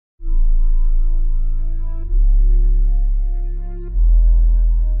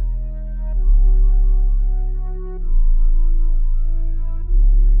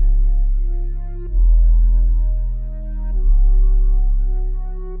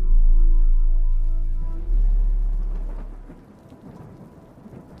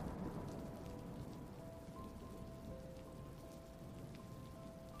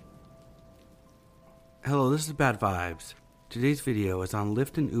Hello, this is Bad Vibes. Today's video is on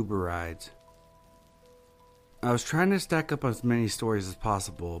Lyft and Uber rides. I was trying to stack up as many stories as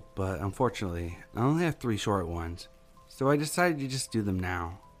possible, but unfortunately, I only have 3 short ones, so I decided to just do them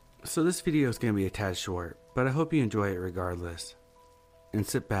now. So this video is going to be a tad short, but I hope you enjoy it regardless. And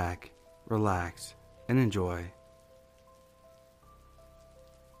sit back, relax, and enjoy.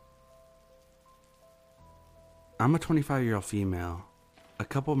 I'm a 25-year-old female. A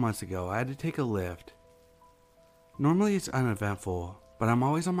couple months ago, I had to take a Lyft. Normally it's uneventful, but I'm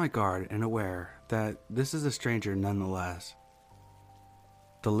always on my guard and aware that this is a stranger nonetheless.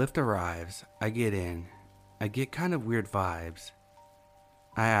 The Lyft arrives, I get in. I get kind of weird vibes.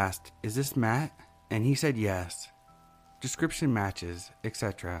 I asked, "Is this Matt?" And he said yes. Description matches,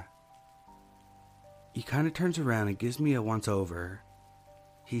 etc. He kind of turns around and gives me a once over.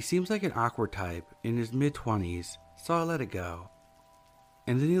 He seems like an awkward type in his mid-20s, so I let it go.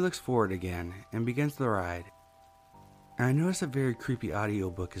 And then he looks forward again and begins the ride. I notice a very creepy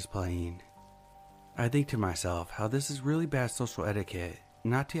audiobook is playing. I think to myself how this is really bad social etiquette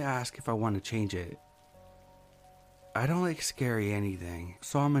not to ask if I want to change it. I don't like scary anything,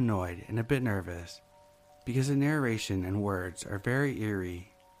 so I'm annoyed and a bit nervous because the narration and words are very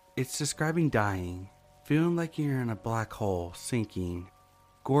eerie. It's describing dying, feeling like you're in a black hole, sinking,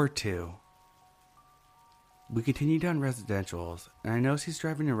 gore too. We continue down residentials and I notice he's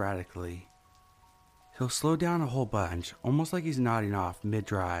driving erratically. He'll slow down a whole bunch, almost like he's nodding off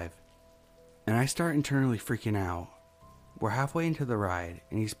mid-drive. And I start internally freaking out. We're halfway into the ride,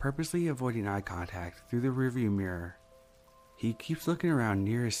 and he's purposely avoiding eye contact through the rearview mirror. He keeps looking around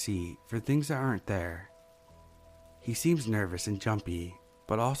near his seat for things that aren't there. He seems nervous and jumpy,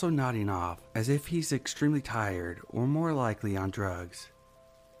 but also nodding off as if he's extremely tired or more likely on drugs.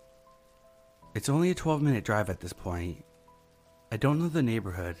 It's only a 12-minute drive at this point. I don't know the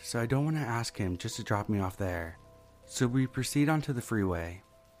neighborhood, so I don't want to ask him just to drop me off there. So we proceed onto the freeway.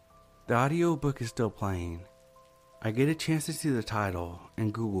 The audiobook is still playing. I get a chance to see the title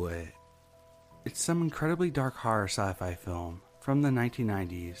and Google it. It's some incredibly dark horror sci-fi film from the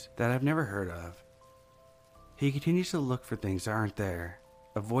 1990s that I've never heard of. He continues to look for things that aren't there,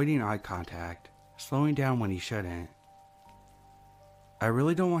 avoiding eye contact, slowing down when he shouldn't. I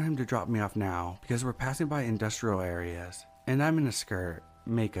really don't want him to drop me off now because we're passing by industrial areas. And I'm in a skirt,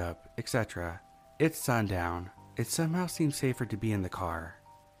 makeup, etc. It's sundown. It somehow seems safer to be in the car.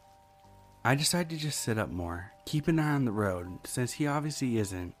 I decide to just sit up more, keep an eye on the road since he obviously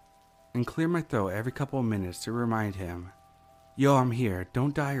isn't, and clear my throat every couple of minutes to remind him, "Yo, I'm here,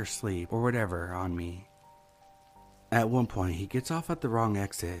 don't die or sleep or whatever on me." At one point, he gets off at the wrong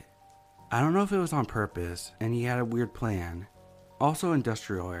exit. I don't know if it was on purpose and he had a weird plan, also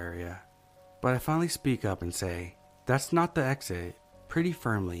industrial area, but I finally speak up and say, "That's not the exit," pretty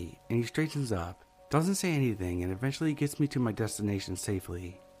firmly, and he straightens up, doesn't say anything, and eventually gets me to my destination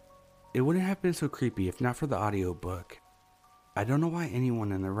safely. It wouldn't have been so creepy if not for the audiobook. I don't know why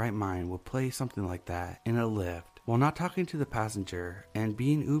anyone in their right mind would play something like that in a Lyft while not talking to the passenger and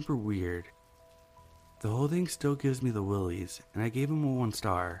being uber weird. The whole thing still gives me the willies, and I gave him a 1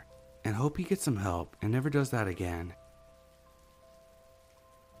 star, and hope he gets some help and never does that again.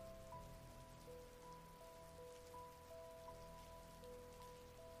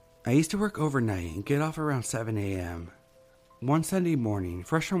 I used to work overnight and get off around 7 a.m. One Sunday morning,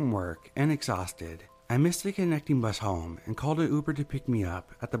 fresh from work and exhausted, I missed the connecting bus home and called an Uber to pick me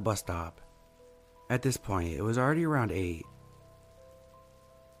up at the bus stop. At this point, it was already around 8.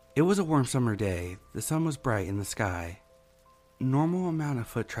 It was a warm summer day, the sun was bright in the sky. Normal amount of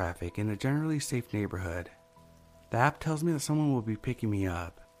foot traffic in a generally safe neighborhood. The app tells me that someone will be picking me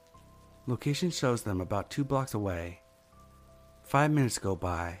up. Location shows them about 2 blocks away. 5 minutes go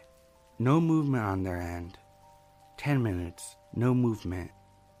by. No movement on their end. 10 minutes, no movement.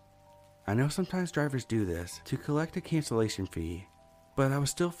 I know sometimes drivers do this to collect a cancellation fee, but I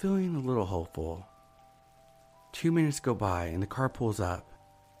was still feeling a little hopeful. 2 minutes go by and the car pulls up.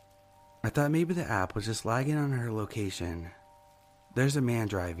 I thought maybe the app was just lagging on her location. There's a man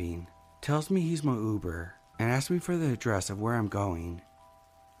driving, tells me he's my Uber, and asks me for the address of where I'm going.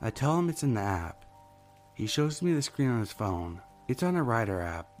 I tell him it's in the app. He shows me the screen on his phone. It's on a rider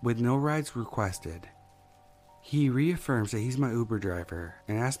app with no rides requested. He reaffirms that he's my Uber driver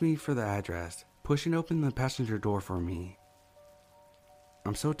and asks me for the address, pushing open the passenger door for me.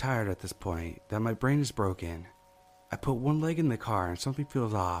 I'm so tired at this point that my brain is broken. I put one leg in the car and something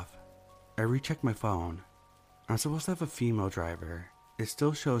feels off. I recheck my phone. I'm supposed to have a female driver. It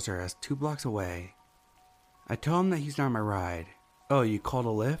still shows her as 2 blocks away. I tell him that he's not my ride. "Oh, you called a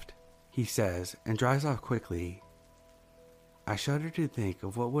Lyft?" he says and drives off quickly. I shudder to think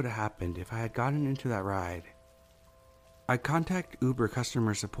of what would have happened if I had gotten into that ride. I contacted Uber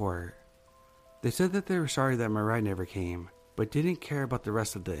customer support. They said that they were sorry that my ride never came, but didn't care about the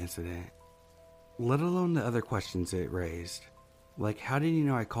rest of the incident, let alone the other questions it raised. Like, how did you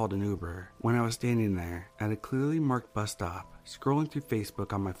know I called an Uber when I was standing there at a clearly marked bus stop, scrolling through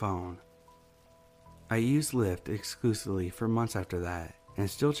Facebook on my phone? I used Lyft exclusively for months after that, and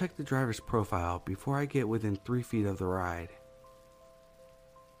still check the driver's profile before I get within 3 feet of the ride.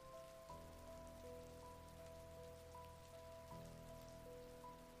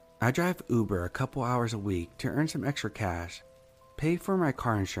 I drive Uber a couple hours a week to earn some extra cash, pay for my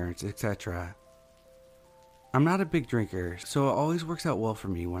car insurance, etc. I'm not a big drinker, so it always works out well for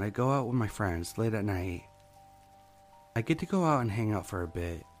me when I go out with my friends late at night. I get to go out and hang out for a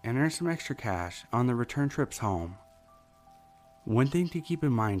bit and earn some extra cash on the return trips home. One thing to keep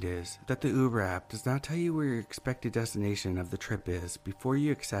in mind is that the Uber app does not tell you where your expected destination of the trip is before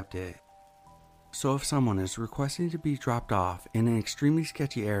you accept it. So if someone is requesting to be dropped off in an extremely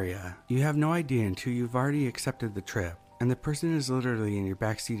sketchy area, you have no idea until you've already accepted the trip and the person is literally in your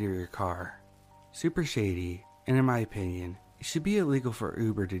backseat of your car. Super shady, and in my opinion, it should be illegal for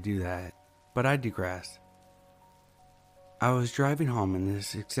Uber to do that, but I digress. I was driving home in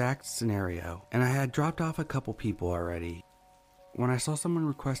this exact scenario, and I had dropped off a couple people already, when I saw someone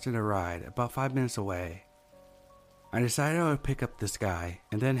requested a ride about 5 minutes away. I decided I would pick up this guy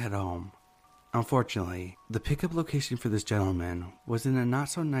and then head home. Unfortunately, the pickup location for this gentleman was in a not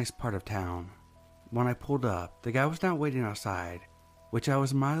so nice part of town. When I pulled up, the guy was not waiting outside, which I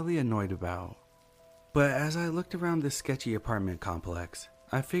was mildly annoyed about. But as I looked around this sketchy apartment complex,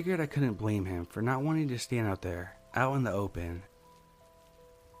 I figured I couldn't blame him for not wanting to stand out there, out in the open.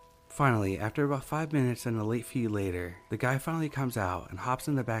 Finally, after about 5 minutes and a late fee later, the guy finally comes out and hops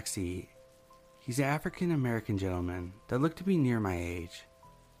in the back seat. He's an African American gentleman that looked to be near my age.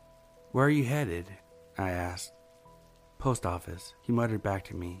 "Where are you headed?" I asked. "Post office," he muttered back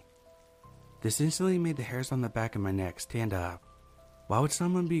to me. This instantly made the hairs on the back of my neck stand up. Why would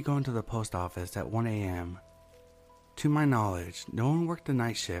someone be going to the post office at 1 a.m.? To my knowledge, no one worked the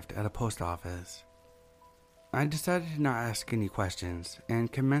night shift at a post office. I decided to not ask any questions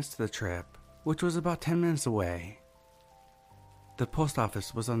and commenced the trip, which was about 10 minutes away. The post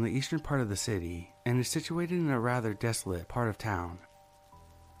office was on the eastern part of the city and is situated in a rather desolate part of town.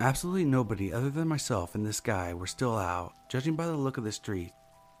 Absolutely nobody other than myself and this guy were still out, judging by the look of the street.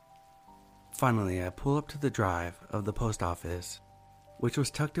 Finally, I pull up to the drive of the post office, which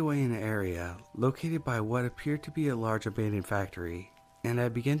was tucked away in an area located by what appeared to be a large abandoned factory, and I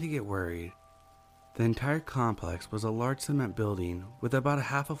began to get worried. The entire complex was a large cement building with about a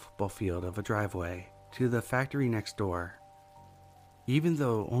half a football field of a driveway to the factory next door. Even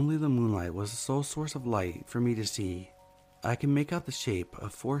though only the moonlight was the sole source of light for me to see, I could make out the shape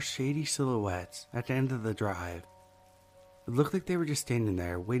of 4 shady silhouettes at the end of the drive. It looked like they were just standing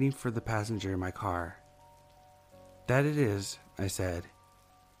there waiting for the passenger in my car. "That it is," I said.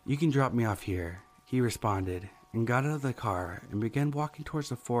 "You can drop me off here," he responded, and got out of the car and began walking towards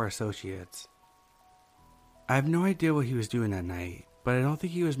the 4 associates. I have no idea what he was doing that night, but I don't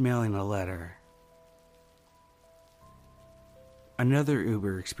think he was mailing a letter. Another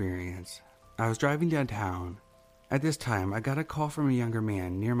Uber experience. I was driving downtown. At this time, I got a call from a younger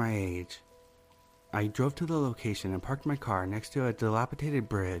man near my age. I drove to the location and parked my car next to a dilapidated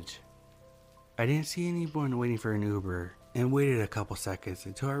bridge. I didn't see anyone waiting for an Uber and waited a couple seconds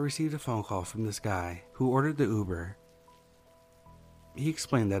until I received a phone call from this guy who ordered the Uber. He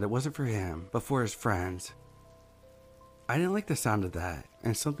explained that it wasn't for him, but for his friends. I didn't like the sound of that,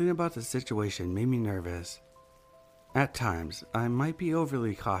 and something about the situation made me nervous. At times, I might be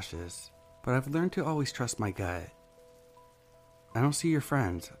overly cautious, but I've learned to always trust my gut. "I don't see your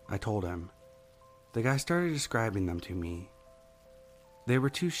friends," I told him. The guy started describing them to me. They were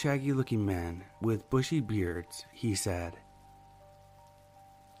 2 shaggy-looking men with bushy beards, he said.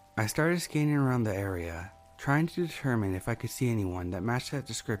 I started scanning around the area, trying to determine if I could see anyone that matched that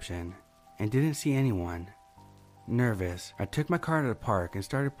description, and didn't see anyone. Nervous, I took my car to the park and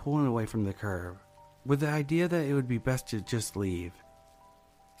started pulling away from the curb, with the idea that it would be best to just leave.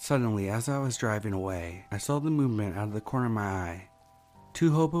 Suddenly, as I was driving away, I saw the movement out of the corner of my eye.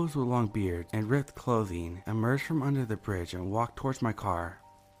 2 hobos with long beards and ripped clothing emerged from under the bridge and walked towards my car.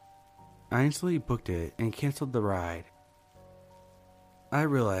 I instantly booked it and canceled the ride. I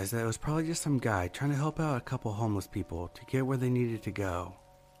realized that it was probably just some guy trying to help out a couple homeless people to get where they needed to go,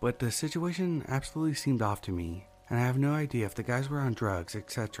 but the situation absolutely seemed off to me, and I have no idea if the guys were on drugs,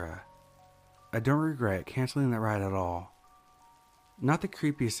 etc. I don't regret canceling that ride at all. Not the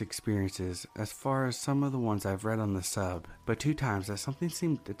creepiest experiences as far as some of the ones I've read on the sub, but 2 times that something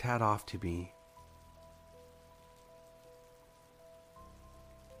seemed a tad off to me.